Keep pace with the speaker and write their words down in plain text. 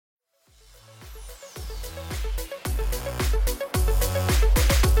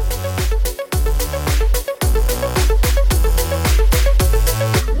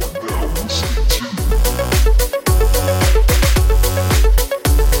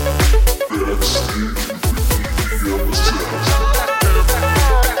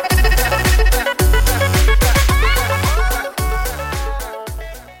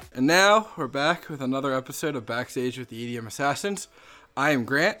while. We're back with another episode of Backstage with the EDM Assassins. I am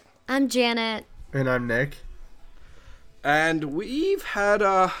Grant. I'm Janet. And I'm Nick. And we've had,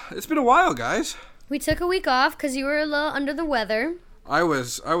 it's been a while, guys. We took a week off because you were a little under the weather. I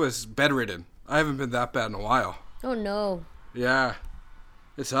was bedridden. I haven't been that bad in a while. Oh, no. Yeah.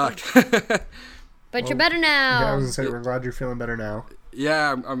 It sucked. But you're better now. Yeah, I was going to say, we're glad you're feeling better now.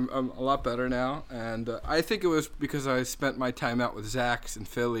 Yeah, I'm a lot better now. And I think it was because I spent my time out with Zach's in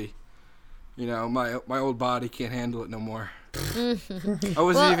Philly. You know, my old body can't handle it no more. I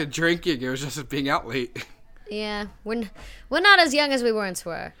wasn't even drinking. It was just being out late. Yeah, we're not as young as we once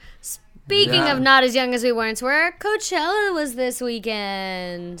were. Speaking of not as young as we once were, Coachella was this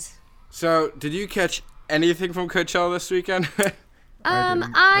weekend. So, did you catch anything from Coachella this weekend?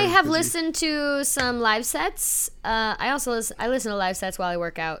 I have listened to some live sets. I listen to live sets while I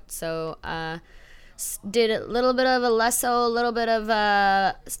work out. So, did a little bit of Alesso, a little bit of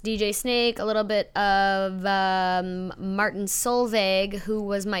DJ Snake, a little bit of Martin Solveig, who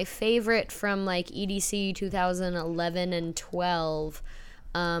was my favorite from like EDC 2011 and 12.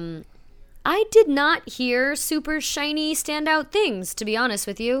 I did not hear super shiny standout things, to be honest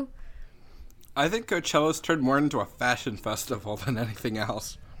with you. I think Coachella's turned more into a fashion festival than anything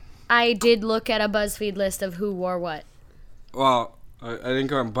else. I did look at a BuzzFeed list of who wore what. Well, I didn't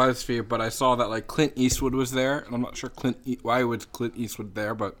go on BuzzFeed, but I saw that like Clint Eastwood was there, and I'm not sure why was Clint Eastwood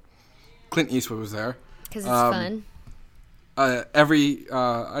there, but Clint Eastwood was there. Because it's fun. Every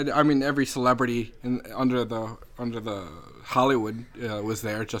celebrity under the Hollywood was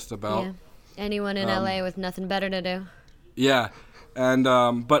there, just about. Yeah. Anyone in LA with nothing better to do. Yeah. And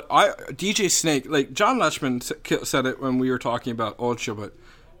but DJ Snake, like John Lechman said it when we were talking about Ultra, but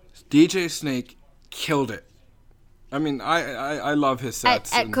DJ Snake killed it. I mean, I love his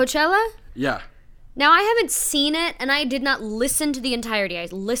sets. At Coachella? Yeah. Now, I haven't seen it, and I did not listen to the entirety. I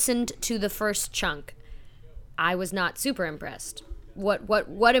listened to the first chunk. I was not super impressed.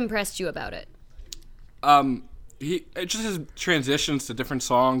 What impressed you about it? It just his transitions to different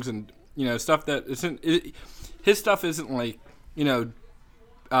songs and, you know, stuff that isn't... his stuff isn't like, you know,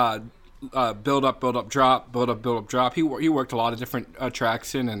 build up, drop, build up, drop. He worked a lot of different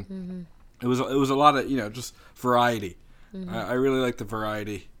tracks in, and it was a lot of, you know, just variety. I really like the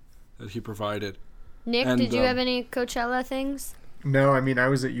variety that he provided. Nick, did you have any Coachella things? No, I mean, I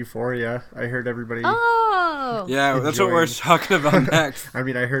was at Euphoria. I heard everybody... Oh! Yeah, that's what we're talking about next. I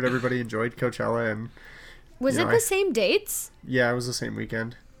mean, I heard everybody enjoyed Coachella, and... Was it the same dates? Yeah, it was the same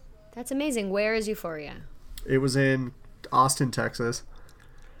weekend. That's amazing. Where is Euphoria? It was in Austin, Texas.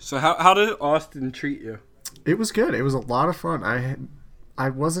 So how did Austin treat you? It was good. It was a lot of fun. I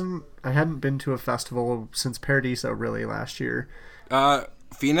hadn't been to a festival since Paradiso really last year.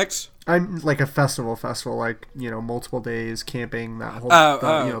 Phoenix? I'm like a festival, like, you know, multiple days, camping, that whole,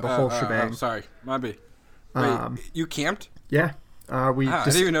 the whole shebang. Sorry, my bad. Wait, you camped? Yeah. I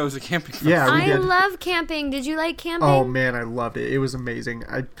didn't even know it was a camping festival. Yeah, I love camping. Did you like camping? Oh man, I loved it. It was amazing.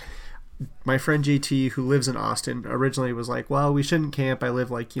 My friend JT, who lives in Austin, originally was like, well, we shouldn't camp. I live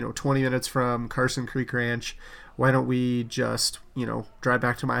like, 20 minutes from Carson Creek Ranch. Why don't we just, drive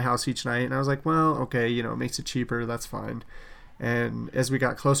back to my house each night? And I was like, well, okay, it makes it cheaper. That's fine. And as we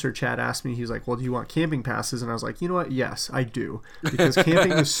got closer, Chad asked me, he was like, well, do you want camping passes? And I was like, you know what? Yes, I do. Because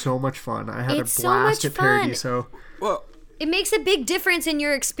camping is so much fun. I had a blast at Paradiso. Well, it makes a big difference in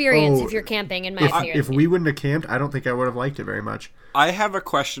your experience if you're camping, in my opinion. If we wouldn't have camped, I don't think I would have liked it very much. I have a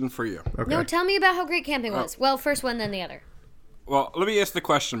question for you. Okay. No, tell me about how great camping was. Well, first one, then the other. Well, let me ask the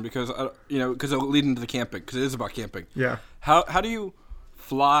question because, because it'll lead into the camping, because it is about camping. Yeah. How do you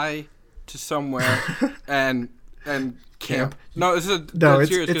to somewhere and camp? No, this is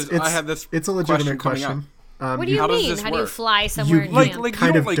serious because I have this. It's a legitimate question. What do you mean? How do you fly somewhere and camp? Like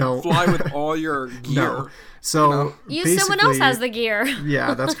you don't fly with all your gear. No. So someone else has the gear.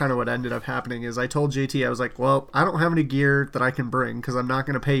 Yeah, that's kind of what ended up happening. Is I told JT, I was like, well, I don't have any gear that I can bring because I'm not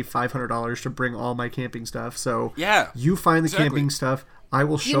going to pay $500 to bring all my camping stuff. So you find the camping stuff. I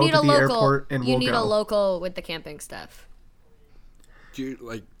will show up at the airport and we'll go. You need a local with the camping stuff. Do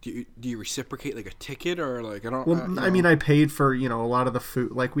you reciprocate like a ticket or like I don't? Well, I mean, I paid for a lot of the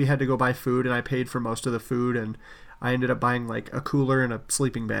food. Like we had to go buy food, and I paid for most of the food, and I ended up buying like a cooler and a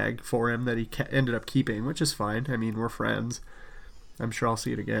sleeping bag for him that he ended up keeping, which is fine. I mean, we're friends. I'm sure I'll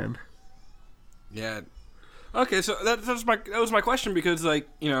see it again. Yeah. Okay, so that was my question because there's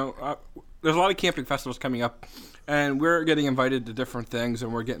a lot of camping festivals coming up. And we're getting invited to different things,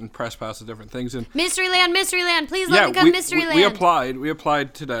 and we're getting press passes to different things. And Mysteryland, please let me come Mysteryland. We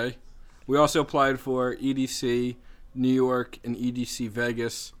applied today. We also applied for EDC New York and EDC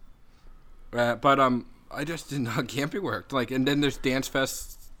Vegas. But I just didn't know how camping worked. And then there's Dance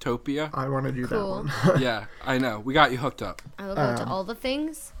Fest Topia. I want to do Cool. that one. Yeah, I know. We got you hooked up. I will go to all the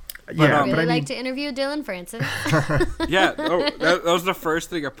things. Yeah, I'd really but I like mean, to interview Dylan Francis. Yeah, that was the first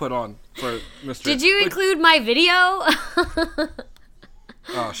thing I put on for Mr. Did you include my video?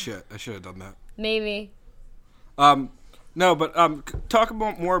 Oh shit! I should have done that. Maybe. No, but talk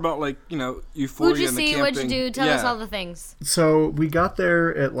more about like Euphoria. Who'd you and the see? camping. What'd you do? Tell us all the things. so we got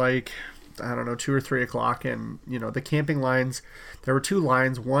there at like, I don't know, 2 or 3 o'clock, and the camping lines. There were 2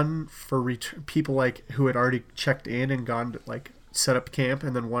 lines, one for people like who had already checked in and gone to like set up camp,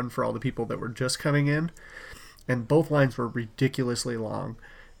 and then one for all the people that were just coming in. And both lines were ridiculously long.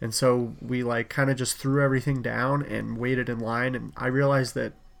 And so we like kind of just threw everything down and waited in line. And I realized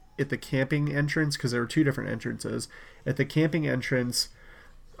that at the camping entrance, because there were 2 different entrances, at the camping entrance,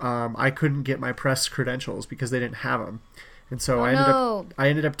 I couldn't get my press credentials because they didn't have them. And so I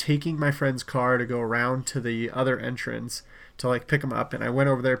ended up taking my friend's car to go around to the other entrance to like pick them up. And I went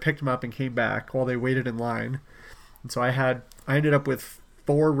over there, picked them up, and came back while they waited in line. And so I ended up with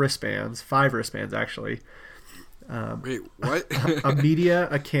 5 wristbands actually. Wait, what? A media,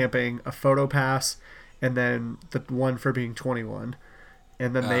 a camping, a photo pass, and then the one for being 21.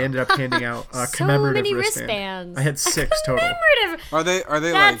 And then they ended up handing out a So commemorative many wristband. wristbands. I had 6 total. Are they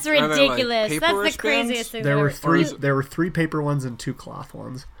That's like? ridiculous. Paper That's the wristbands? craziest thing. There were I've ever- 3. There were 3 paper ones and 2 cloth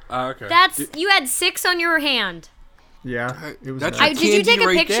ones. Okay. You had 6 on your hand. Yeah, it was. That's nice. Did you take a Candy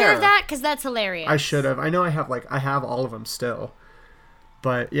right picture there. of that? Because that's hilarious. I should have. I know I have all of them still.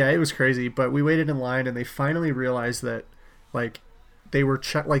 But yeah, it was crazy. But we waited in line, and they finally realized that, like, they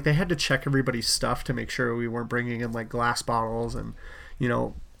had to check everybody's stuff to make sure we weren't bringing in like glass bottles and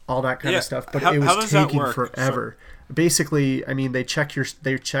all that kind of stuff. But it how was does that taking work? forever. Basically, I mean, they checked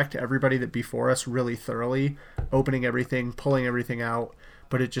everybody that before us really thoroughly, opening everything, pulling everything out.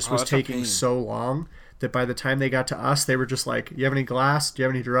 But it just was that's a taking pain. so long that by the time they got to us, they were just like, "You have any glass? Do you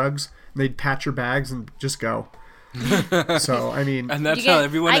have any drugs?" And they'd pat your bags and just go. So I mean, And that's how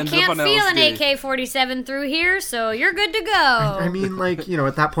everyone ends up on I can't feel LSD. an AK-47 through here, so you're good to go. I mean, like,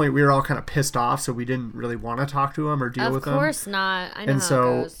 at that point we were all kind of pissed off, so we didn't really want to talk to them or deal with them. Of course not. I know And how it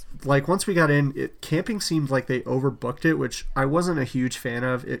so, goes. like, once we got in, camping seemed like they overbooked it, which I wasn't a huge fan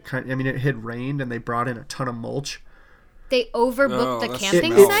of. It had rained and they brought in a ton of mulch. They overbooked the that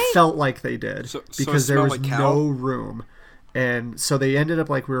camping smells. site? It felt like they did So it because there smelled was like cow? no room. And so they ended up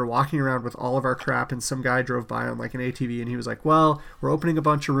like we were walking around with all of our crap, and some guy drove by on like an ATV, and he was like, "Well, we're opening a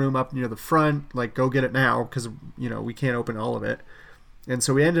bunch of room up near the front. Like, go get it now because we can't open all of it." And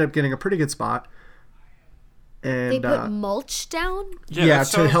so we ended up getting a pretty good spot. And They put mulch down? Yeah, that to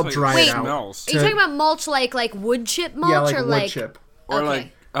sounds help like dry it out. smells. Are you talking about mulch like wood chip mulch yeah, like or wood like chip. Or Okay.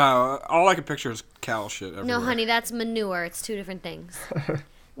 like, all I can picture is cow shit everywhere. No, honey, that's manure. It's 2 different things.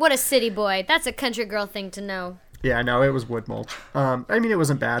 What a city boy. That's a country girl thing to know. Yeah, no, it was wood mulch. I mean, it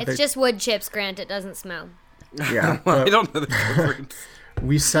wasn't bad. It's just wood chips, Grant. It doesn't smell. Yeah, I but don't know the difference.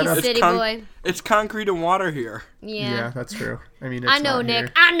 we set You up. city boy. It's concrete and water here. Yeah. Yeah, that's true. I mean, it's I know, not Nick.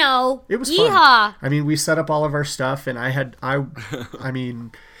 here. I know. It was Yeehaw. fun. I mean, we set up all of our stuff, and I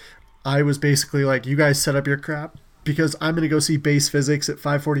was basically like, "You guys set up your crap because I'm gonna go see Base Physics at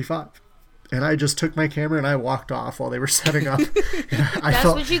 5:45." And I just took my camera and I walked off while they were setting up. That's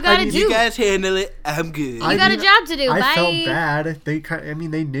what you gotta do. You guys handle it. I'm good. You got a job to do. I Bye. felt bad.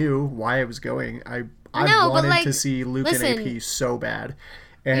 They knew why I was going. I know, but, wanted like, to see Luke listen, and AP so bad.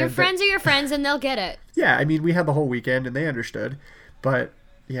 And Your friends are your friends, and they'll get it. yeah, I mean, we had the whole weekend and they understood. But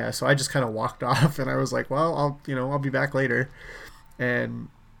yeah, so I just kind of walked off and I was like, well, I'll be back later. And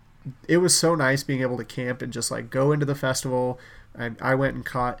it was so nice being able to camp and just like go into the festival. I went and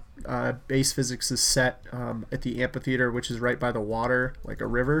caught Base Physics' set at the amphitheater, which is right by the water, like a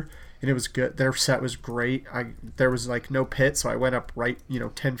river, and it was good. Their set was great. There was like no pit, so I went up right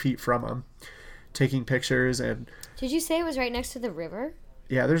 10 feet from them, taking pictures. And Did you say it was right next to the river?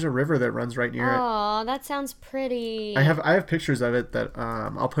 yeah, there's a river that runs right near it. Oh, that sounds pretty. I have pictures of it that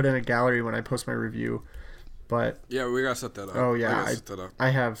I'll put in a gallery when I post my review. But Yeah, we gotta set that up. oh yeah, I gotta set that up. I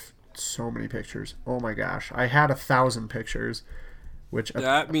have so many pictures. Oh my gosh, I had 1,000 pictures, which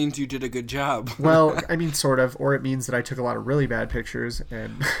That means you did a good job. well, I mean, sort of, or it means that I took a lot of really bad pictures,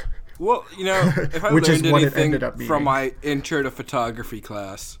 and Well, if I Which is learned what it anything ended up from meaning. my intro to photography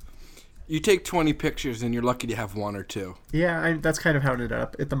class, you take 20 pictures and you're lucky to have 1 or 2. yeah, that's kind of how it ended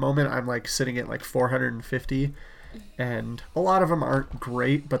up. At the moment, I'm like sitting at like 450, and a lot of them aren't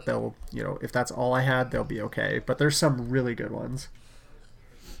great, but they'll, if that's all I had, they'll be okay. But there's some really good ones.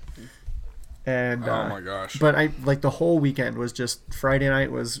 And Oh my gosh. But I like the whole weekend was just Friday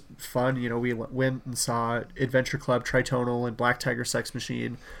night was fun. We went and saw Adventure Club, Tritonal, and Black Tiger Sex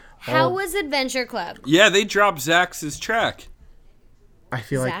Machine. How was Adventure Club? Yeah, they dropped Zax's track. I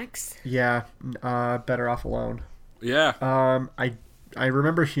feel Zach's? Better Off Alone. Yeah. I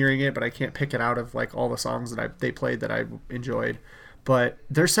remember hearing it, but I can't pick it out of like all the songs that they played that I enjoyed. But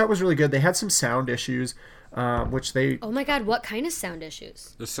their set was really good. They had some sound issues, which they... Oh my god, what kind of sound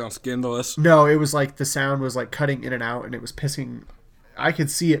issues? This sounds scandalous. No, it was like the sound was like cutting in and out, and it was pissing... I could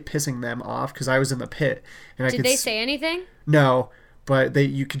see it pissing them off because I was in the pit. And Did they say anything? No, but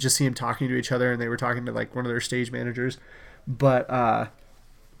you could just see them talking to each other, and they were talking to like one of their stage managers. But, I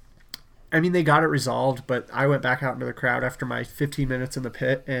mean, they got it resolved, but I went back out into the crowd after my 15 minutes in the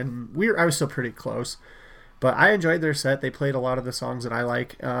pit, and I was still pretty close. But I enjoyed their set. They played a lot of the songs that I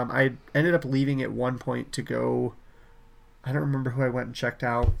like. I ended up leaving at one point to go... I don't remember who I went and checked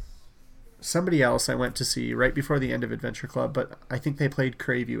out. Somebody else I went to see right before the end of Adventure Club, but I think they played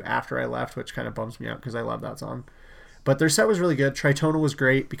Crave You after I left, which kind of bums me out because I love that song. But their set was really good. Tritonal was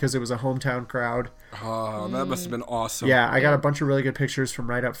great because it was a hometown crowd. Oh, that must have been awesome. Yeah, I got a bunch of really good pictures from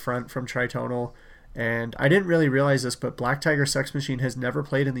right up front from Tritonal. And I didn't really realize this, but Black Tiger Sex Machine has never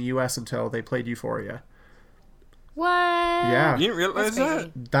played in the U.S. until they played Euphoria. What? Yeah. You didn't realize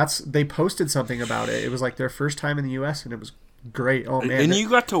that? They posted something about it. It was like their first time in the U.S. and it was great. Oh, man. And you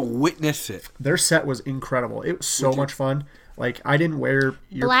got to witness it. Their set was incredible. It was so much fun. Like, I didn't wear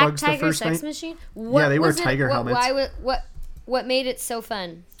earplugs Black the Tiger first Sex night. Machine? Yeah, they wear tiger helmets. What made it so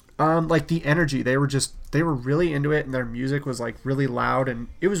fun? Like the energy. They were really into it, and their music was like really loud, and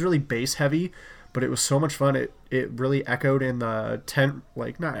it was really bass heavy, but it was so much fun. It really echoed in the tent,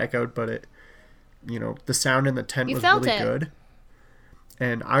 like not echoed, but it, the sound in the tent was really good.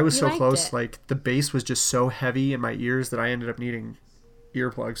 And I was so close, like the bass was just so heavy in my ears that I ended up needing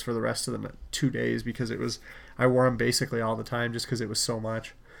earplugs for the rest of the 2 days because I wore them basically all the time just because it was so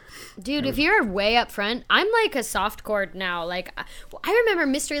much. Dude, if you're way up front, I'm like a soft chord now. Like, I remember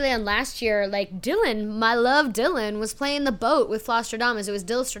Mysteryland last year, like Dylan, my love Dylan, was playing the boat with Flostradamus. It was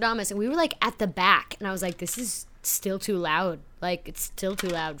Dill-Stradamus, and we were like at the back, and I was like, this is still too loud. Like, it's still too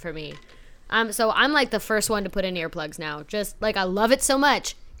loud for me. So I'm like the first one to put in earplugs now. Just like I love it so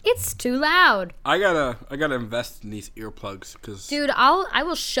much. It's too loud. I gotta invest in these earplugs because dude, I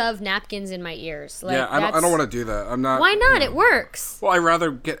will shove napkins in my ears. Like, yeah, I don't want to do that. I'm not. Why not? It works. Well, I'd rather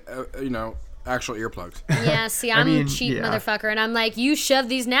get actual earplugs. Yeah, see, I'm a cheap motherfucker, and I'm like, you shove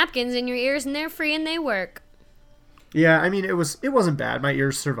these napkins in your ears, and they're free, and they work. Yeah, I mean, it wasn't bad. My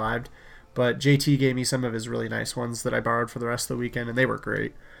ears survived, but JT gave me some of his really nice ones that I borrowed for the rest of the weekend, and they were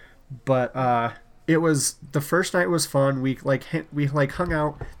great. But it was the first night was fun. We hung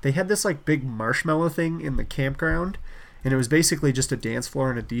out. They had this like big marshmallow thing in the campground, and it was basically just a dance floor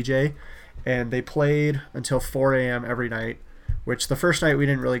and a DJ, and they played until 4 a.m. every night. Which the first night we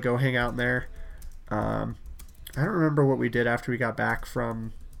didn't really go hang out in there. I don't remember what we did after we got back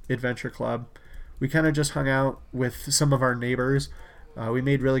from Adventure Club. We kind of just hung out with some of our neighbors. We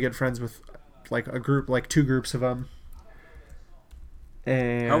made really good friends with like a group, like 2 groups of them.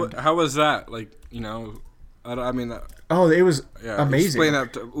 And how was that? Like, I mean. It was amazing. Explain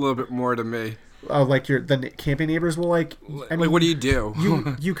that a little bit more to me. Oh, like the camping neighbors will like. I mean, what do you do?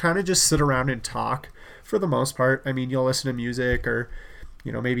 you kind of just sit around and talk for the most part. I mean, you'll listen to music or,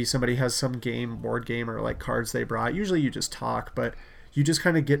 maybe somebody has some board game or like cards they brought. Usually you just talk, but you just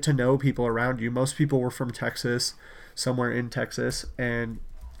kind of get to know people around you. Most people were from Texas, somewhere in Texas, and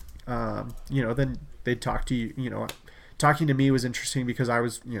then they'd talk to you. Talking to me was interesting because I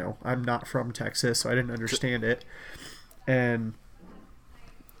was, I'm not from Texas, so I didn't understand it. And,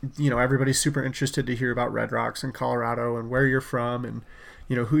 everybody's super interested to hear about Red Rocks and Colorado and where you're from and,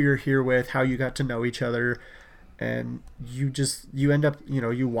 who you're here with, how you got to know each other. And you end up,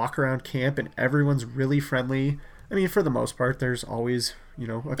 you walk around camp and everyone's really friendly. I mean, for the most part, there's always,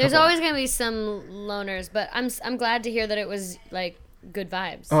 there's always going to be some loners, but I'm glad to hear that it was like good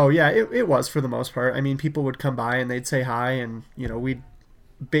vibes. Oh yeah, it was for the most part. I mean, people would come by and they'd say hi, and we'd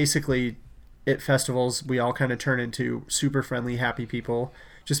basically at festivals we all kind of turn into super friendly, happy people,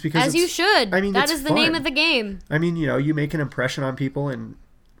 just because. As you should. I mean, that is the name of the game. I mean, you make an impression on people, and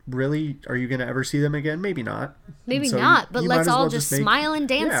really, are you going to ever see them again? Maybe not. Maybe not. But let's all just smile and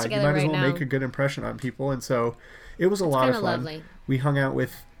dance together right now. You might as well make a good impression on people, and so it was a lot of fun. Lovely. We hung out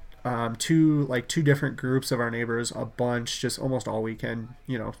with. Two different groups of our neighbors a bunch, just almost all weekend,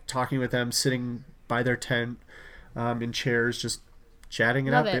 talking with them, sitting by their tent in chairs, just chatting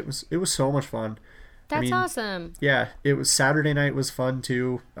it up. It was so much fun. That's awesome. Yeah, it was Saturday night was fun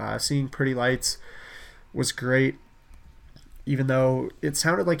too. Seeing Pretty Lights was great, even though it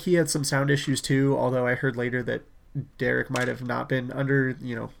sounded like he had some sound issues too, although I heard later that Derek might have been under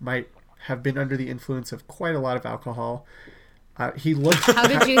the influence of quite a lot of alcohol. He looked. How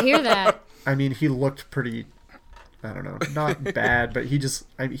did you hear that? I mean, he looked pretty I don't know, not bad, but he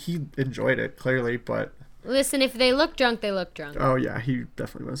enjoyed it clearly. But listen, if they look drunk, they look drunk. oh yeah, he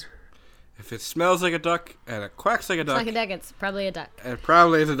definitely was. If it smells like a duck and it quacks like a duck, It's probably a duck. it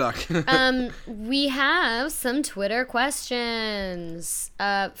probably is a duck. We have some Twitter questions.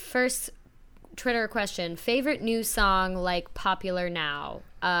 First Twitter question: favorite new song like popular now?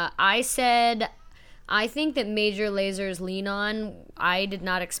 I said I think that Major Laser's "Lean On." I did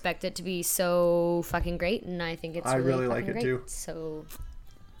not expect it to be so fucking great, and I think it's I really like fucking it great. too. So,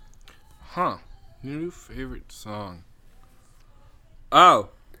 New favorite song. Oh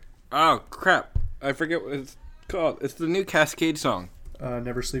crap! I forget what it's called. It's the new Cascade song.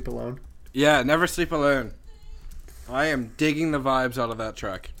 Never Sleep Alone. Yeah, Never Sleep Alone. I am digging the vibes out of that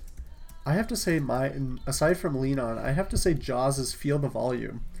track. I have to say, aside from Lean On, I have to say Jaws' Feel the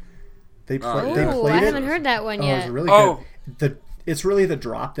Volume. They played I it. haven't heard that one Oh, yet. it's really good. It's really the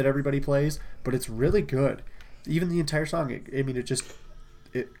drop that everybody plays, but it's really good. Even the entire song,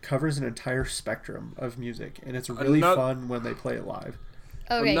 it covers an entire spectrum of music, and it's really fun when they play it live.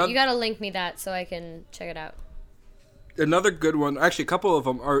 Okay, you gotta link me that so I can check it out. Another good one, actually a couple of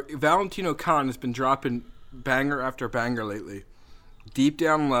them, are Valentino Khan has been dropping banger after banger lately. Deep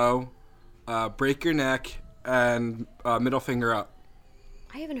Down Low, Break Your Neck, and Middle Finger Up.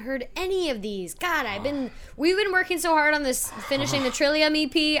 I haven't heard any of these. God, we've been working so hard on this, finishing the Trillium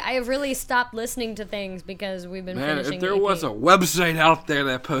EP. I have really stopped listening to things because we've been finishing if there the EP. was a website out there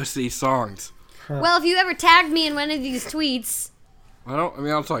that posts these songs. Well, if you ever tagged me in one of these tweets...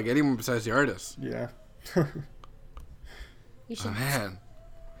 I'll tag anyone besides the artist. Yeah. You should... Oh, man.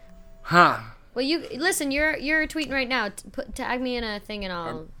 Huh. Well, listen, you're tweeting right now. Tag me in a thing and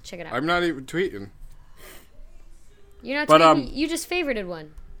I'll check it out. I'm not even tweeting. You're not tweeting. You just favorited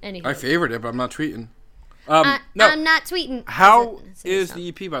one. Anyhow. I favored it, but I'm not tweeting. No. I'm not tweeting. How is the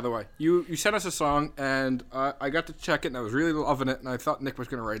EP, by the way? You sent us a song, and I got to check it, and I was really loving it, and I thought Nick was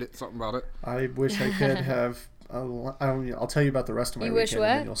going to write it, something about it. I wish I could have. I'll tell you about the rest of my weekend, and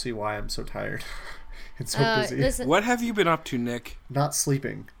then you'll see why I'm so tired. It's so busy. Listen, what have you been up to, Nick? Not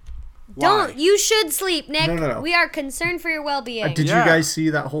sleeping. Don't. You should sleep, Nick. No. We are concerned for your well-being. Did you guys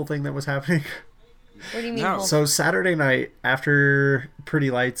see that whole thing that was happening? What do you mean? No. So Saturday night, after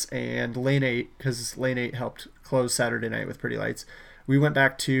Pretty Lights and Lane 8, because Lane 8 helped close Saturday night with Pretty Lights, we went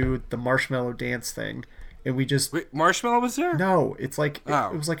back to the Marshmallow Dance thing, and we just... Wait, Marshmallow was there? No, it's like...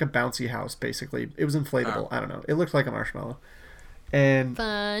 It was like a bouncy house, basically. It was inflatable. I don't know. It looked like a marshmallow. And...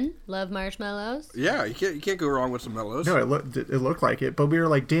 Fun. Love marshmallows. Yeah, you can't go wrong with some mellows. No, it looked like it, but we were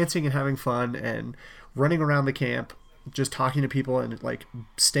like dancing and having fun and running around the camp, just talking to people and like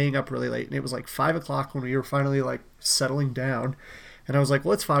staying up really late. And it was like 5 o'clock when we were finally like settling down. And I was like,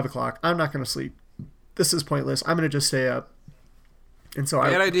 well, it's 5 o'clock. I'm not going to sleep. This is pointless. I'm going to just stay up. And so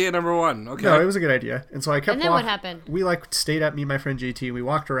Bad idea number one. Okay. No, it was a good idea. And so I kept And then what happened? We like stayed up, me and my friend JT, and we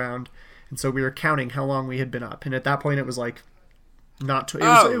walked around. And so we were counting how long we had been up. And at that point it was like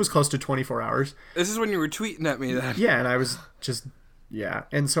it was close to 24 hours. This is when you were tweeting at me then. Yeah, and I was just... Yeah,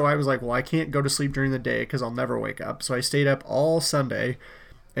 and so I was like, well, I can't go to sleep during the day because I'll never wake up. So I stayed up all Sunday,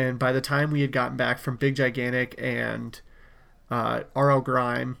 and by the time we had gotten back from Big Gigantic and RL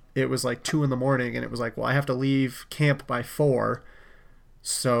Grime, it was like 2 a.m, and it was like, well, I have to leave camp by 4,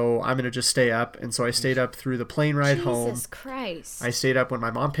 so I'm going to just stay up. And so I stayed up through the plane ride home. Jesus Christ. I stayed up when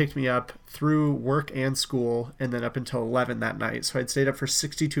my mom picked me up through work and school, and then up until 11 that night. So I'd stayed up for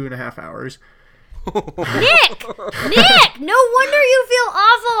 62 and a half hours. Nick, no wonder you feel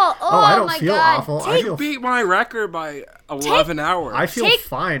awful. Oh, I don't my feel God. awful. You beat my record by 11 hours. I feel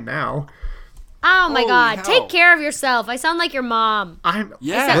fine now. Oh my Holy God. hell. Take care of yourself. I sound like your mom.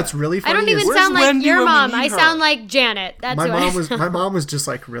 Yeah. What's really funny I don't even is sound like Wendy your when we mom. need I her? sound like Janet. That's my who mom I was sound. my mom was just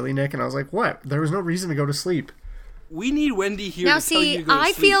like, really, Nick? And I was like, what? There was no reason to go to sleep. We need Wendy here Now to tell you see, to go to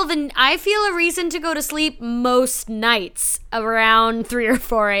I sleep. feel a reason to go to sleep most nights around 3 or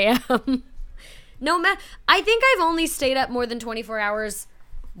 4 a.m. I think I've only stayed up more than 24 hours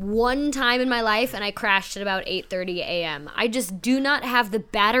one time in my life, and I crashed at about 8:30 a.m. I just do not have the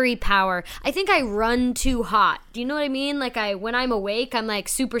battery power. I think I run too hot. Do you know what I mean? Like when I'm awake, I'm like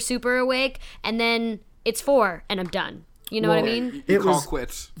super, super awake, and then it's 4 and I'm done. You know what I mean? You It call was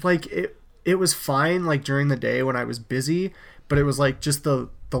quits. like it was fine like during the day when I was busy, but it was like just the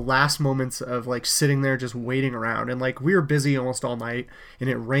last moments of like sitting there just waiting around, and like we were busy almost all night, and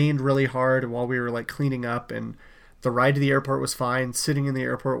it rained really hard while we were like cleaning up, and the ride to the airport was fine. Sitting in the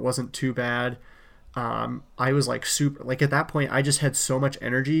airport wasn't too bad. I was like super, like at that point I just had so much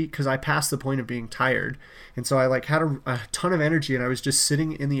energy because I passed the point of being tired, and so I like had a ton of energy, and I was just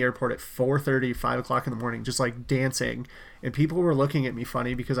sitting in the airport at 4:30, 5 o'clock in the morning, just like dancing, and people were looking at me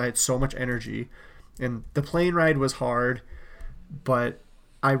funny because I had so much energy. And the plane ride was hard, but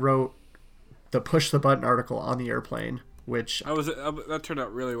I wrote the push the button article on the airplane, which that turned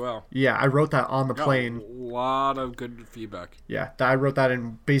out really well. Yeah, I wrote that on the Got plane. A lot of good feedback. Yeah, I wrote that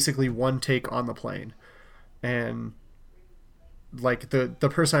in basically one take on the plane. And like the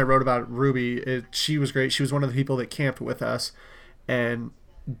person I wrote about, Ruby, she was great. She was one of the people that camped with us, and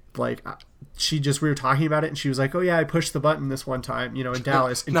like we were talking about it, and she was like, "Oh yeah, I pushed the button this one time, in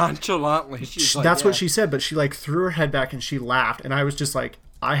Dallas." And nonchalantly, that's what she said, but she like threw her head back and she laughed, and I was just like,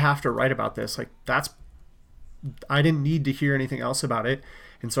 I have to write about this. Like I didn't need to hear anything else about it,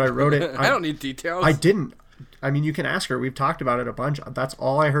 and so I wrote it. I don't need details. I didn't. I mean, you can ask her. We've talked about it a bunch. That's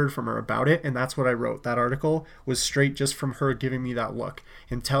all I heard from her about it, and that's what I wrote. That article was straight just from her giving me that look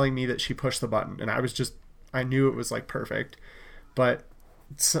and telling me that she pushed the button, and I knew it was like perfect. But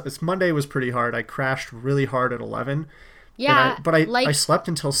it's Monday was pretty hard. I crashed really hard at 11. Yeah, I slept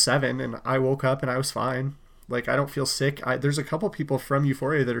until 7, and I woke up and I was fine. Like, I don't feel sick. There's a couple people from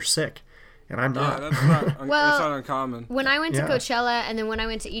Euphoria that are sick, and I'm not. Yeah, that's not uncommon. When I went to Coachella and then when I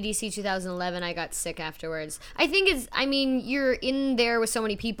went to EDC 2011, I got sick afterwards. I think you're in there with so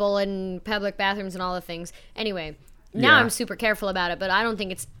many people and public bathrooms and all the things. Anyway, now I'm super careful about it, but I don't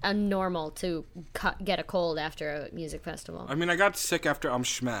think it's normal to get a cold after a music festival. I mean, I got sick after I'm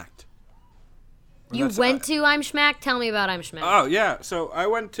Schmacked. You went to I'm Schmacked? Tell me about I'm Schmacked. Oh, yeah. So I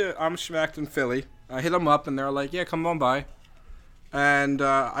went to I'm Schmacked in Philly. I hit them up, and they're like, yeah, come on by. And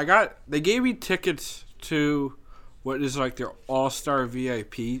they gave me tickets to what is like their all-star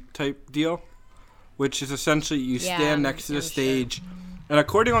VIP type deal, which is essentially you stand next to the stage. Sure. And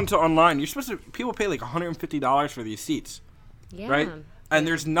according to online, people pay like $150 for these seats. Yeah. Right? And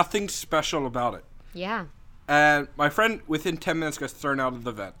there's nothing special about it. Yeah. And my friend, within 10 minutes, got thrown out of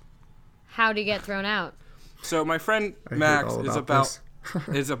the event. How'd he get thrown out? So my friend Max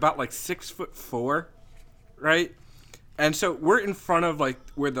is about like 6'4", right? And so we're in front of like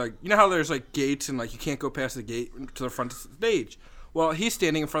where how there's like gates and like you can't go past the gate to the front of the stage. Well, he's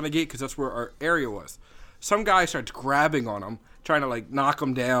standing in front of the gate because that's where our area was. Some guy starts grabbing on him, trying to like knock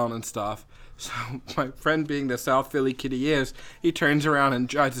him down and stuff. So my friend, being the South Philly kid he is, he turns around and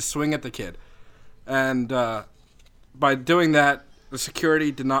tries to swing at the kid. And by doing that, the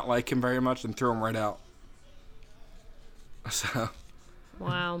security did not like him very much and threw him right out. So.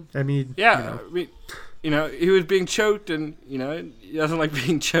 Wow. I mean. Yeah. I mean, he was being choked, and he doesn't like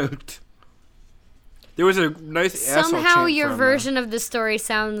being choked. There was a nice asshole chant somehow your version of the story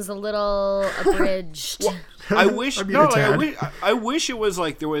sounds a little abridged. Well, I wish I wish it was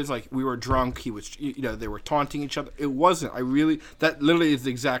like there was like we were drunk. He was they were taunting each other. It wasn't. That literally is the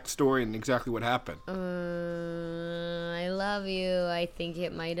exact story and exactly what happened. I love you. I think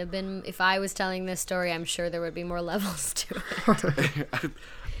it might have been. If I was telling this story, I'm sure there would be more levels to it.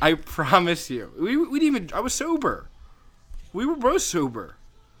 I promise you. We didn't even. I was sober. We were both sober.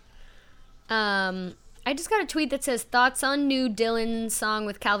 I just got a tweet that says thoughts on new Dylan song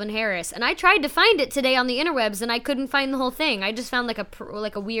with Calvin Harris, and I tried to find it today on the interwebs, and I couldn't find the whole thing. I just found like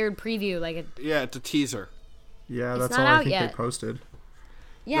a weird preview, it's a teaser. Yeah, that's all I think they posted.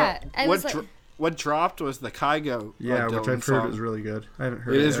 Yeah, what dropped was the Kygo. Yeah, which I've heard is really good. I haven't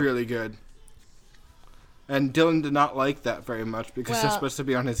heard it. It is really good. And Dylan did not like that very much because it's supposed to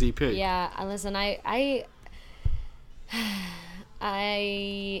be on his EP. Yeah, listen, I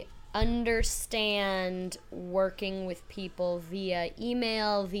understand working with people via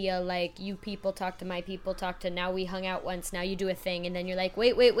email, via like you people talk to my people, now we hung out once, now you do a thing, and then you're like,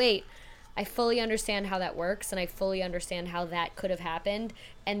 wait. I fully understand how that works, and I fully understand how that could have happened.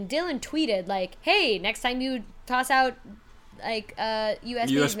 And Dylan tweeted like, hey, next time you toss out like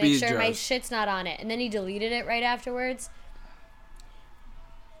USBs, make sure my shit's not on it. And then he deleted it right afterwards.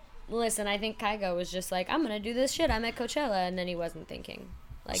 Listen, I think Kygo was just like, I'm gonna do this shit, I'm at Coachella, and then he wasn't thinking.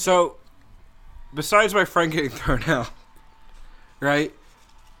 So, besides my friend getting thrown out, right,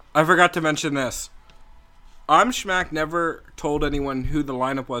 I forgot to mention this. I'm Schmack never told anyone who the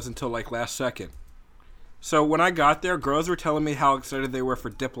lineup was until like last second. So when I got there, girls were telling me how excited they were for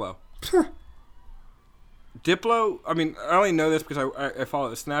Diplo. Diplo, I mean, I only know this because I follow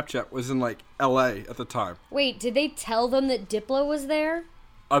the Snapchat, was in like LA at the time. Wait, did they tell them that Diplo was there?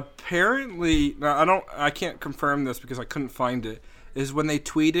 Apparently, now I can't confirm this because I couldn't find it. Is when they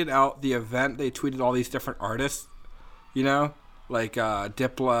tweeted out the event, they tweeted all these different artists, like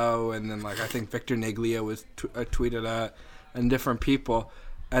Diplo, and then like I think Victor Neglia was tweeted at, and different people,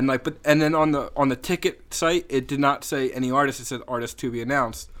 and like and then on the ticket site it did not say any artist, it said artist to be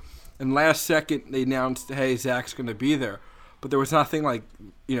announced, and last second they announced, hey, Zach's going to be there, but there was nothing like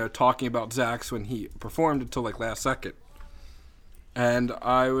talking about Zach's when he performed until like last second. And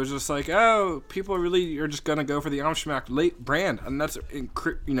I was just like, oh, people really are just gonna go for the Amschmack late brand, and that's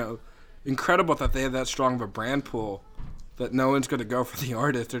incredible that they have that strong of a brand pool. That no one's gonna go for the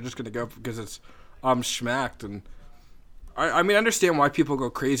artist; they're just gonna go because it's Schmacked. And I mean, I understand why people go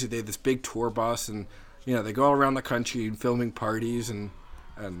crazy. They have this big tour bus, and they go all around the country and filming parties, and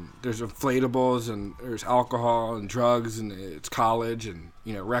there's inflatables, and there's alcohol and drugs, and it's college, and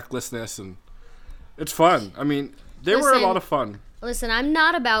recklessness, and it's fun. I mean, they were a lot of fun. Listen, I'm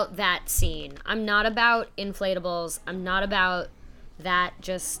not about that scene. I'm not about inflatables. I'm not about that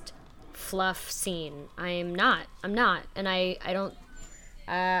just fluff scene. I'm not. And I don't,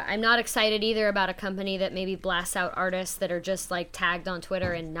 I'm not excited either about a company that maybe blasts out artists that are just like tagged on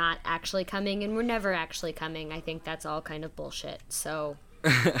Twitter and not actually coming, and we're never actually coming. I think that's all kind of bullshit. So.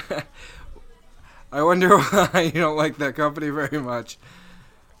 I wonder why you don't like that company very much.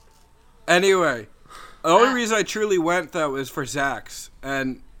 Anyway. The only reason I truly went, though, was for Zax.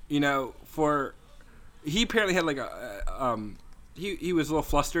 And, he apparently had, like, he was a little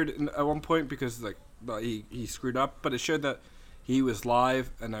flustered at one point because, like, he screwed up. But it showed that he was live,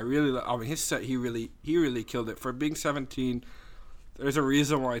 and his set, he really killed it. For being 17, there's a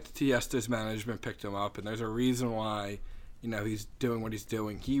reason why Tiesto's management picked him up, and there's a reason why, he's doing what he's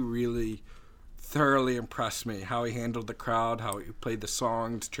doing. He really thoroughly impressed me, how he handled the crowd, how he played the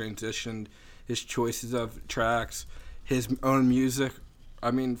songs, transitioned, his choices of tracks, his own music.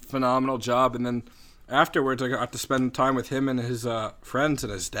 I mean, phenomenal job. And then afterwards, I got to spend time with him and his friends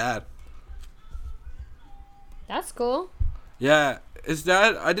and his dad. That's cool. Yeah. His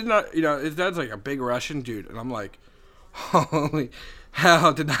dad, I did not, his dad's like a big Russian dude. And I'm like, holy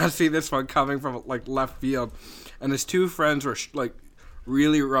hell, did not see this one coming from like left field. And his two friends were like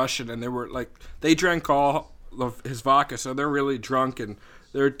really Russian. And they were like, they drank all of his vodka. So they're really drunk, and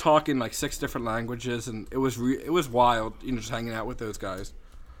they're talking like 6 different languages, and it was wild, just hanging out with those guys.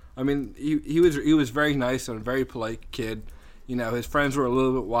 I mean, he was very nice and a very polite kid. His friends were a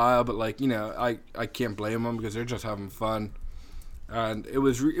little bit wild, but like I can't blame them because they're just having fun. And it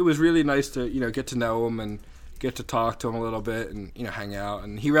was really nice to get to know him and get to talk to him a little bit and hang out.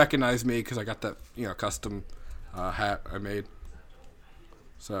 And he recognized me because I got that custom hat I made.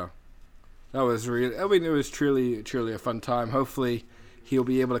 So that was really. I mean, it was truly a fun time. Hopefully he'll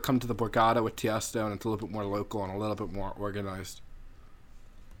be able to come to the Borgata with Tiesto, and it's a little bit more local and a little bit more organized.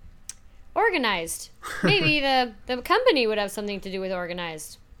 Organized. Maybe the company would have something to do with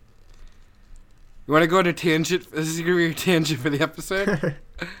organized. You want to go on a tangent? This is going to be your tangent for the episode?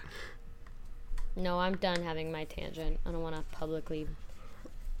 No, I'm done having my tangent. I don't want to publicly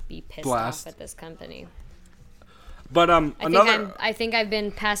be pissed off at this company. But I think I've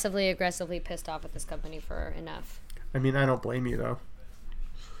been passively aggressively pissed off at this company for enough. I mean, I don't blame you though.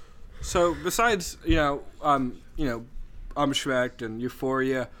 So besides, Amschmack and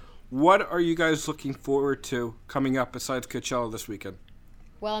Euphoria, what are you guys looking forward to coming up besides Coachella this weekend?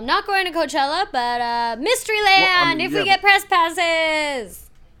 Well, I'm not going to Coachella, but Mysteryland if we get press passes.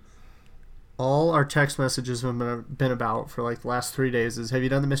 All our text messages have been about for like the last 3 days is, have you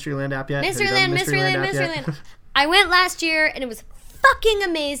done the Mysteryland app yet? Mysteryland. I went last year and it was fucking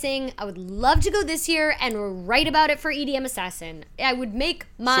amazing. I would love to go this year and write about it for EDM Assassin. I would make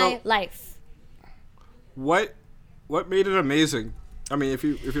my life. What made it amazing? I mean, if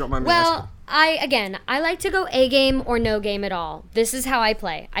you don't mind me asking. I like to go A game or no game at all. This is how I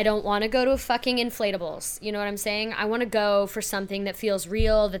play. I don't want to go to fucking inflatables. You know what I'm saying? I want to go for something that feels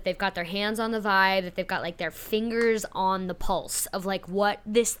real, that they've got their hands on the vibe, that they've got like their fingers on the pulse of like what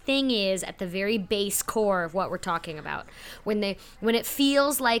this thing is at the very base core of what we're talking about. When it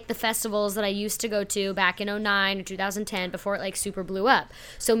feels like the festivals that I used to go to back in 2009 or 2010 before it like super blew up.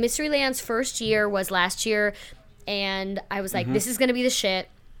 So Mysteryland's first year was last year, and I was like, this is going to be the shit.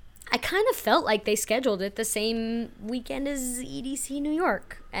 I kind of felt like they scheduled it the same weekend as EDC New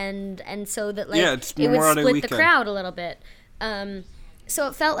York, and so that like it would split the crowd a little bit. So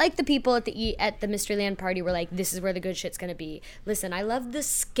it felt like the people at the Mysteryland party were like, this is where the good shit's gonna be. Listen, I love the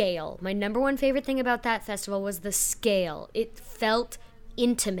scale. My number one favorite thing about that festival was the scale. It felt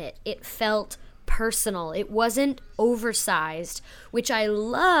intimate. It felt personal. It wasn't oversized, which I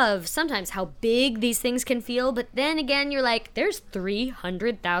love sometimes how big these things can feel, but then again you're like, there's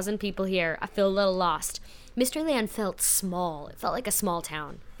 300,000 people here. I feel a little lost. Mysteryland felt small. It felt like a small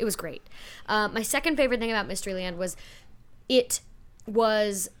town. It was great. My second favorite thing about Mysteryland was it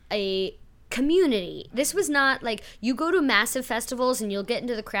was a community. This was not like you go to massive festivals and you'll get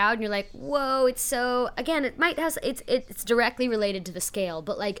into the crowd and you're like, whoa, it's so, again, it's directly related to the scale,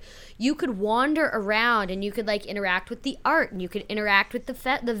 but like you could wander around and you could like interact with the art and you could interact with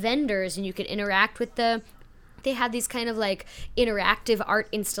the vendors and you could interact with the they had these kind of like interactive art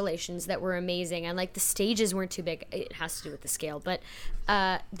installations that were amazing, and like the stages weren't too big. It has to do with the scale, but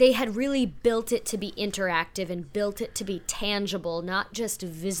they had really built it to be interactive and built it to be tangible, not just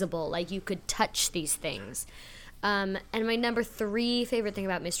visible, like you could touch these things. And my number 3 favorite thing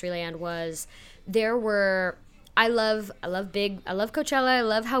about Mysteryland was there were, I love Coachella. I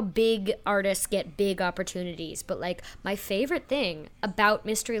love how big artists get big opportunities. But like my favorite thing about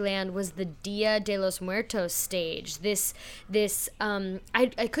Mysteryland was the Dia de los Muertos stage. I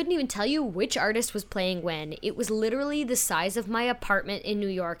couldn't even tell you which artist was playing when. It was literally the size of my apartment in New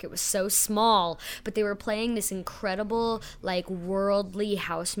York. It was so small, but they were playing this incredible like worldly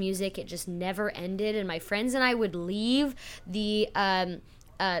house music. It just never ended. And my friends and I would leave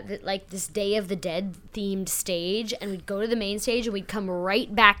like this Day of the Dead themed stage, and we'd go to the main stage and we'd come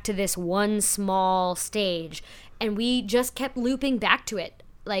right back to this one small stage, and we just kept looping back to it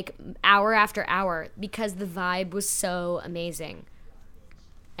like hour after hour because the vibe was so amazing.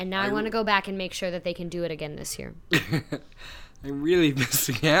 And now I want to go back and make sure that they can do it again this year. I'm really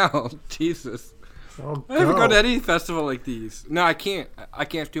missing out. Jesus. I haven't gone to any festival like these. No, I can't. I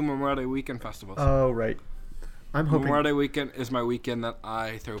can't do Memorial Day weekend festivals. Oh, right. I'm hoping Memorial Day weekend is my weekend that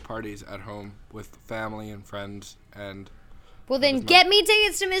I throw parties at home with family and friends. And well, then get me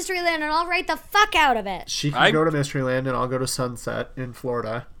tickets to Mysteryland and I'll write the fuck out of it. She can go to Mysteryland and I'll go to Sunset in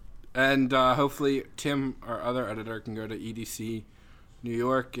Florida. And hopefully Tim, our other editor, can go to EDC New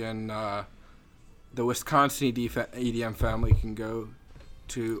York, and the Wisconsin EDM family can go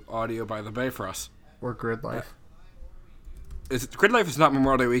to Audio by the Bay for us. Or Grid Life. Grid Life is not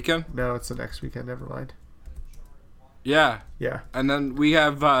Memorial Day weekend? No, it's the next weekend. Never mind. Yeah. Yeah. And then we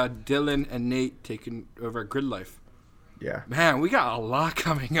have Dylan and Nate taking over Grid Life. Yeah. Man, we got a lot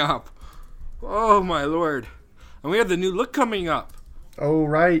coming up. Oh, my Lord. And we have the new look coming up. Oh,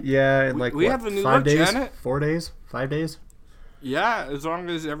 right. Yeah. And we have the new 5 look, days? Janet? 4 days? 5 days? Yeah, as long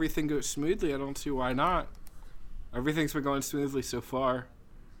as everything goes smoothly, I don't see why not. Everything's been going smoothly so far.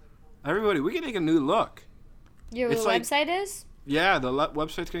 Everybody, we can take a new look. Your website is? Yeah, the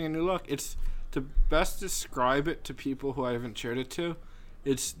website's getting a new look. It's to best describe it to people who I haven't shared it to.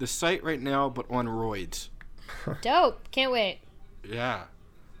 It's the site right now, but on roids. Dope. Can't wait. Yeah.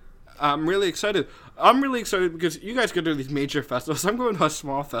 I'm really excited. I'm really excited because you guys go to these major festivals. I'm going to a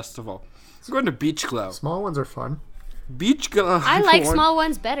small festival. I'm going to Beach Glow. Small ones are fun. Beach Glow. I like small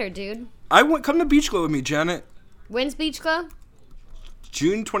ones better, dude. Come to Beach Glow with me, Janet. When's Beach Glow?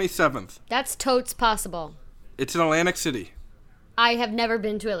 June 27th. That's totes possible. It's in Atlantic City. I have never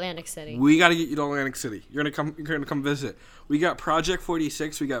been to Atlantic City. We got to get you to Atlantic City. You're gonna come visit. We got Project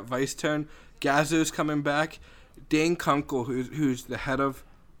 46. We got Vice Tone. Gazzo's coming back. Dane Kunkel, who's the head of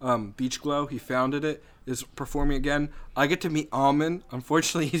Beach Glow, he founded it, is performing again. I get to meet Almond.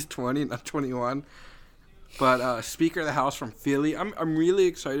 Unfortunately, he's 20, not 21. But Speaker of the House from Philly. I'm really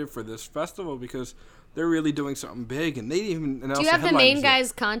excited for this festival because they're really doing something big, and they even announced. Do you have the main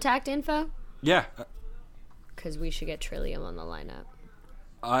guy's contact info? Yeah. Because we should get Trillium on the lineup.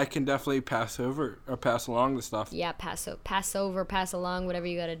 I can definitely pass along the stuff. Yeah, pass over, pass along, whatever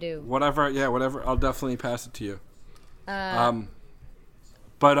you got to do. Whatever. I'll definitely pass it to you.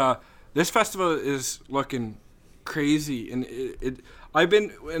 But this festival is looking crazy, and I've been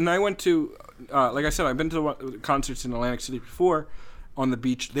to concerts in Atlantic City before on the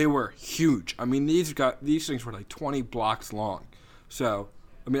beach. They were huge. I mean, these things were like 20 blocks long. So,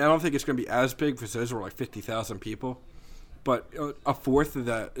 I mean, I don't think it's going to be as big because those were like 50,000 people, but a fourth of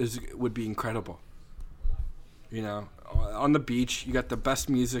that would be incredible. You know, on the beach, you got the best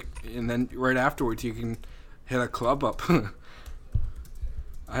music, and then right afterwards, you can hit a club up.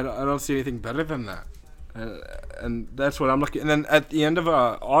 I don't see anything better than that. And that's what I'm looking. And then at the end of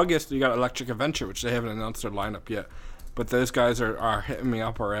August, you got Electric Adventure, which they haven't announced their lineup yet. But those guys are hitting me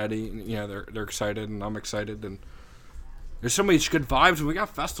up already. And, you know, they're excited, and I'm excited. And there's so many good vibes. And we got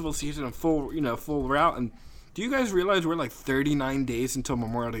festival season and full route. And do you guys realize we're like 39 days until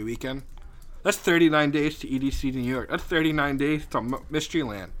Memorial Day weekend? That's 39 days to EDC New York. That's 39 days to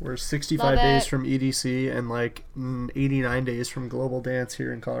Mysteryland. We're 65 days from EDC and like 89 days from Global Dance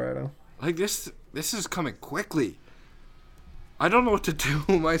here in Colorado. Like this is coming quickly. I don't know what to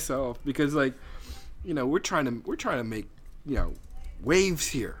do myself because, like, you know, we're trying to make, you know, waves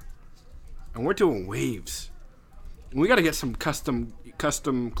here, and we're doing waves. And we got to get some custom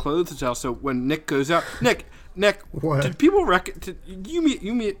clothes out. So when Nick goes out, Nick, what? Did people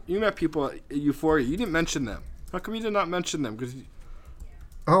you met people at Euphoria? You didn't mention them. How come you did not mention them? Because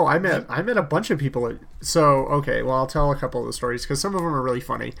I met a bunch of people. So okay, well, I'll tell a couple of the stories because some of them are really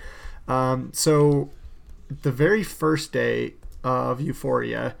funny. So the very first day of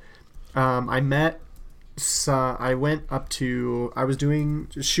Euphoria, I met So I went up to, I was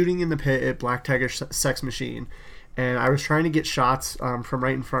shooting in the pit at Black Tiger Sex Machine, and I was trying to get shots from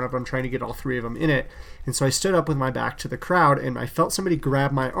right in front of them, trying to get all three of them in it. And so I stood up with my back to the crowd, and I felt somebody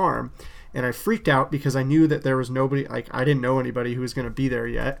grab my arm, and I freaked out because I knew that there was nobody, like I didn't know anybody who was going to be there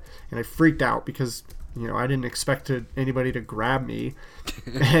yet, and I freaked out because, you know, I didn't expect anybody to grab me.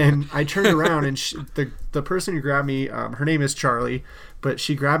 And I turned around, and the person who grabbed me, her name is Charlie, but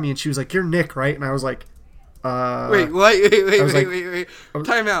she grabbed me and she was like, "You're Nick, right?" And I was like, Wait.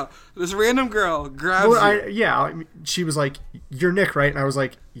 Time out. This random girl grabs you. She was like, "You're Nick, right?" And I was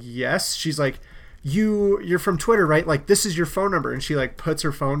like, "Yes." She's like, You're from Twitter, right? Like, this is your phone number." And she like puts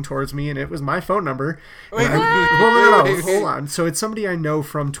her phone towards me, and it was my phone number. Wait, hold on. So it's somebody I know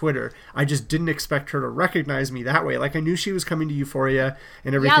from Twitter. I just didn't expect her to recognize me that way. Like, I knew she was coming to Euphoria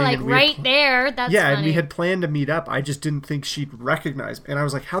and everything. Yeah, like right there. That's funny. And we had planned to meet up. I just didn't think she'd recognize me. And I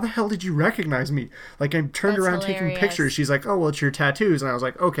was like, "How the hell did you recognize me?" Like, I turned around taking pictures. She's like, "Oh, well, it's your tattoos." And I was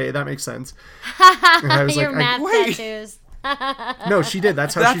like, "Okay, that makes sense." And I was your math tattoos. No, she did.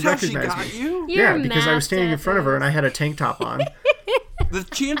 That's how she recognized got me. You? Yeah, because I was standing in front of her and I had a tank top on. The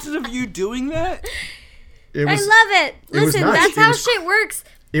chances of you doing that? I love it. Listen, that's how shit works.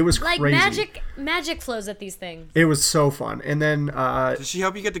 It was like crazy. Magic flows at these things. It was so fun. And then did she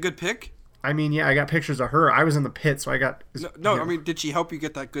help you get the good pic? I mean, yeah, I got pictures of her. I was in the pit, so I got I mean, did she help you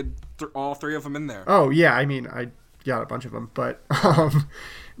get that good all three of them in there? Oh, yeah. I mean, I got a bunch of them, but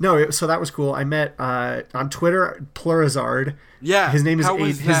no, so that was cool. I met on Twitter Plurizard. Yeah. His name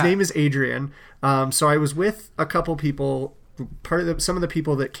is Adrian. So I was with a couple people, some of the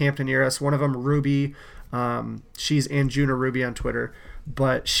people that camped near us. One of them, Ruby. She's Anjuna Ruby on Twitter,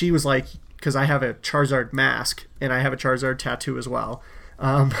 but she was like, because I have a Charizard mask and I have a Charizard tattoo as well.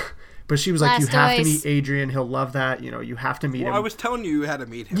 But she was like, "You have to meet Adrian. He'll love that. You know, you have to meet him." I was telling you had to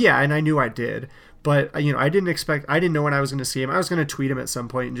meet him. Yeah, and I knew I did. But, you know, I didn't know when I was going to see him. I was going to tweet him at some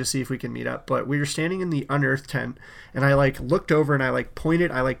point and just see if we can meet up. But we were standing in the Unearthed tent, and I, like, looked over and I, like,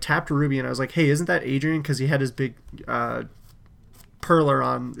 pointed. I, like, tapped Ruby, and I was like, "Hey, isn't that Adrian?" Because he had his big perler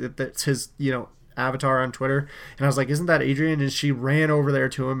on. That's his, you know, avatar on Twitter. And I was like, "Isn't that Adrian?" And she ran over there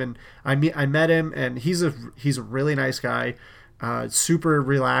to him, and I met him, and he's a really nice guy, super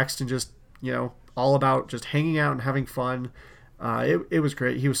relaxed and just, you know, all about just hanging out and having fun. It was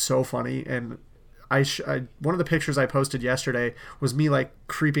great. He was so funny, and one of the pictures I posted yesterday was me like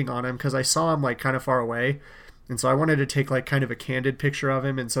creeping on him because I saw him like kind of far away, and so I wanted to take like kind of a candid picture of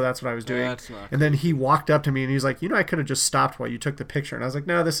him, and so that's what I was doing. That's not and then he walked up to me and he was like, "You know, I could have just stopped while you took the picture." And I was like,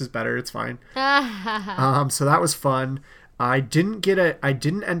 "No, this is better. It's fine." So that was fun. I didn't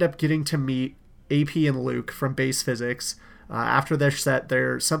end up getting to meet AP and Luke from Base Physics. After their set,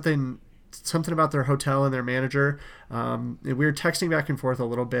 there's something about their hotel and their manager. We were texting back and forth a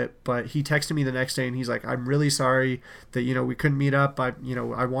little bit, but he texted me the next day and he's like, "I'm really sorry that, you know, we couldn't meet up. I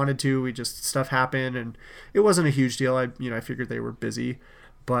wanted to, stuff happened, and it wasn't a huge deal. I figured they were busy,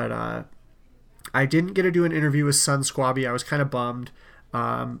 but, I didn't get to do an interview with Sun Squabby. I was kind of bummed.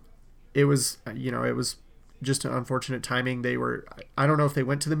 It was just an unfortunate timing. I don't know if they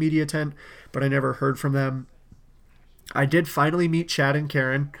went to the media tent, but I never heard from them. I did finally meet Chad and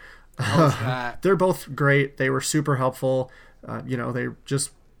Karen. They're both great. They were super helpful. They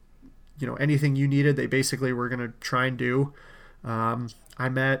just, anything you needed, they basically were going to try and do. I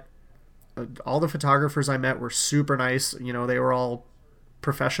met all the photographers I met were super nice. They were all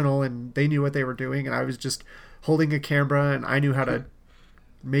professional and they knew what they were doing. And I was just holding a camera and I knew how to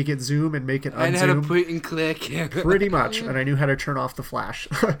make it zoom and make it unzoom. I know how to point and click. Pretty much. And I knew how to turn off the flash.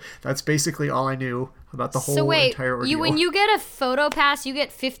 That's basically all I knew about the whole entire ordeal. When you get a photo pass, you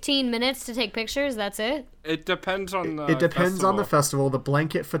get 15 minutes to take pictures? That's it? It depends on the It depends festival. on the festival. The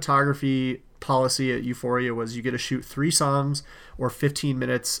blanket photography policy at Euphoria was you get to shoot 3 songs or 15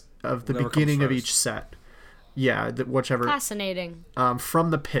 minutes of the beginning of each set. Yeah, whichever. Fascinating. From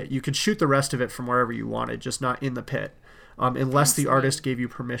the pit. You could shoot the rest of it from wherever you wanted, just not in the pit. Unless the artist gave you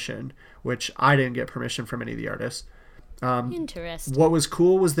permission, which I didn't get permission from any of the artists. Interesting. What was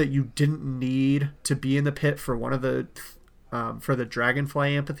cool was that you didn't need to be in the pit for one of the for the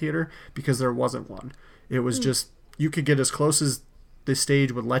Dragonfly Amphitheater because there wasn't one. It was just you could get as close as the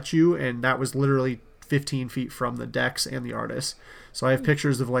stage would let you, and that was literally 15 feet from the decks and the artists. So I have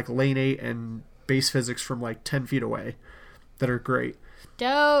pictures of like Lane 8 and Base Physics from like 10 feet away that are great.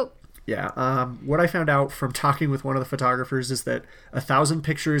 Dope. Yeah. What I found out from talking with one of the photographers is that 1,000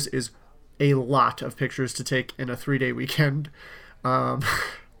 pictures is a lot of pictures to take in a 3-day weekend. And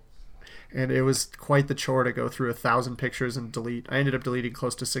it was quite the chore to go through 1,000 pictures and delete. I ended up deleting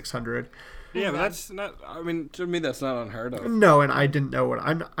close to 600. Yeah, but that's not. I mean, to me, that's not unheard of. No, and I didn't know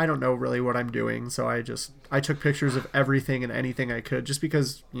I don't know really what I'm doing, so I took pictures of everything and anything I could, just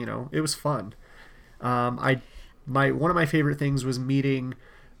because it was fun. One of my favorite things was meeting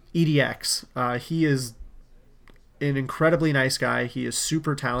EDX. He is an incredibly nice guy. He is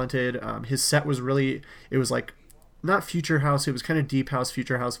super talented. His set was it was like not future house. It was kind of deep house,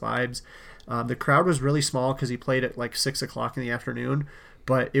 future house vibes. The crowd was really small because he played at like 6:00 in the afternoon.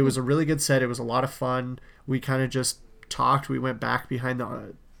 But it was a really good set. It was a lot of fun. We kind of just talked. We went back behind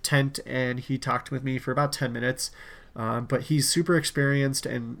the tent, and he talked with me for about 10 minutes. But he's super experienced,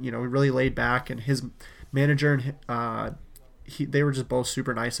 and really laid back. And his manager and they were just both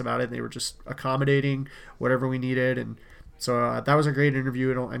super nice about it. They were just accommodating whatever we needed, and so that was a great interview.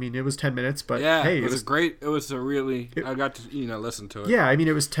 It was 10 minutes, but yeah, hey, it was great. It was I got to listen to it. Yeah,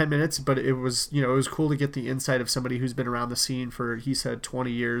 it was 10 minutes, but it was it was cool to get the insight of somebody who's been around the scene for, he said,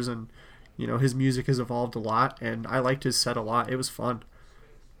 20 years, and his music has evolved a lot, and I liked his set a lot. It was fun.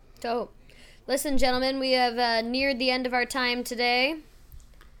 Dope. Listen, gentlemen, we have neared the end of our time today.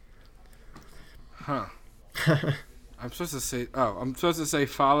 Huh. I'm supposed to say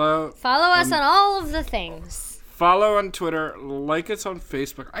follow. Follow us on all of the things. Follow on Twitter, like us on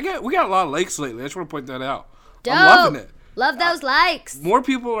Facebook. We got a lot of likes lately. I just want to point that out. Dope. I'm loving it. Love those likes. More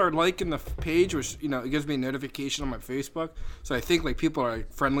people are liking the page, which it gives me a notification on my Facebook. So I think people are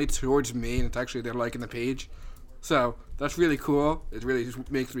friendly towards me, and it's actually they're liking the page. So that's really cool. It really just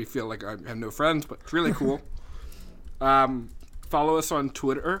makes me feel like I have no friends, but it's really cool. Follow us on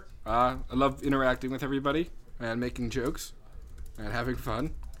Twitter. I love interacting with everybody and making jokes and having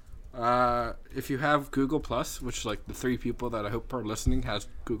fun. If you have Google Plus, which the 3 people that I hope are listening has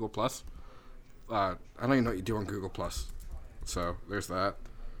Google Plus, I don't even know what you do on Google Plus, so there's that.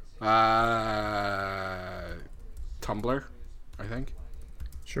 Tumblr, I think.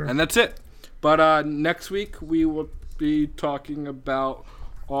 Sure. And that's it. But next week we will be talking about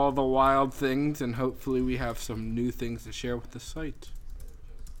all the wild things, and hopefully we have some new things to share with the site.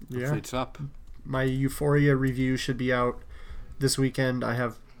 Hopefully it's up. My Euphoria review should be out this weekend. I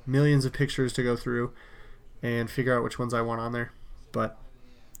have millions of pictures to go through and figure out which ones I want on there. But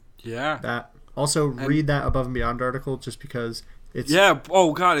yeah, that also read that Above and Beyond article, just because it's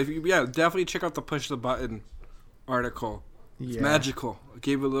oh god, definitely check out the Push the Button article. It's magical. It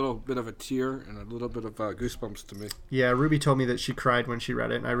gave a little bit of a tear and a little bit of goosebumps to me. Yeah, Ruby told me that she cried when she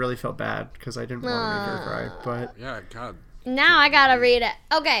read it, and I really felt bad because I didn't want to make her cry. But yeah, god. Now I gotta read it.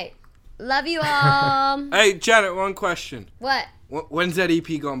 Okay, love you all. Hey, Janet, one question. What? When's that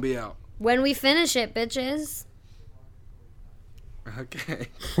EP gonna be out? When we finish it, bitches. Okay.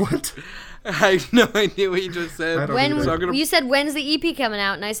 What? I have no idea what you just said. You said when's the EP coming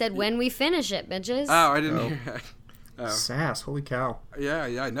out, and I said when we finish it, bitches. Oh, I didn't hear that. Oh. Sass, holy cow. Yeah,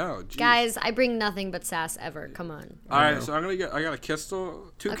 I know. Jeez. Guys, I bring nothing but sass ever. Come on. All right, so I got a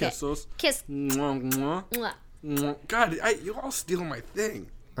Kistel, 2 Kistels. Kiss. Mwah, mwah. Mwah. Mwah. God, you all steal my thing.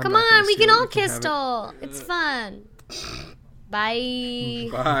 Come on, we can all Kistel. It's fun. Bye.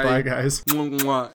 Bye. Bye, guys. Mwah, mwah.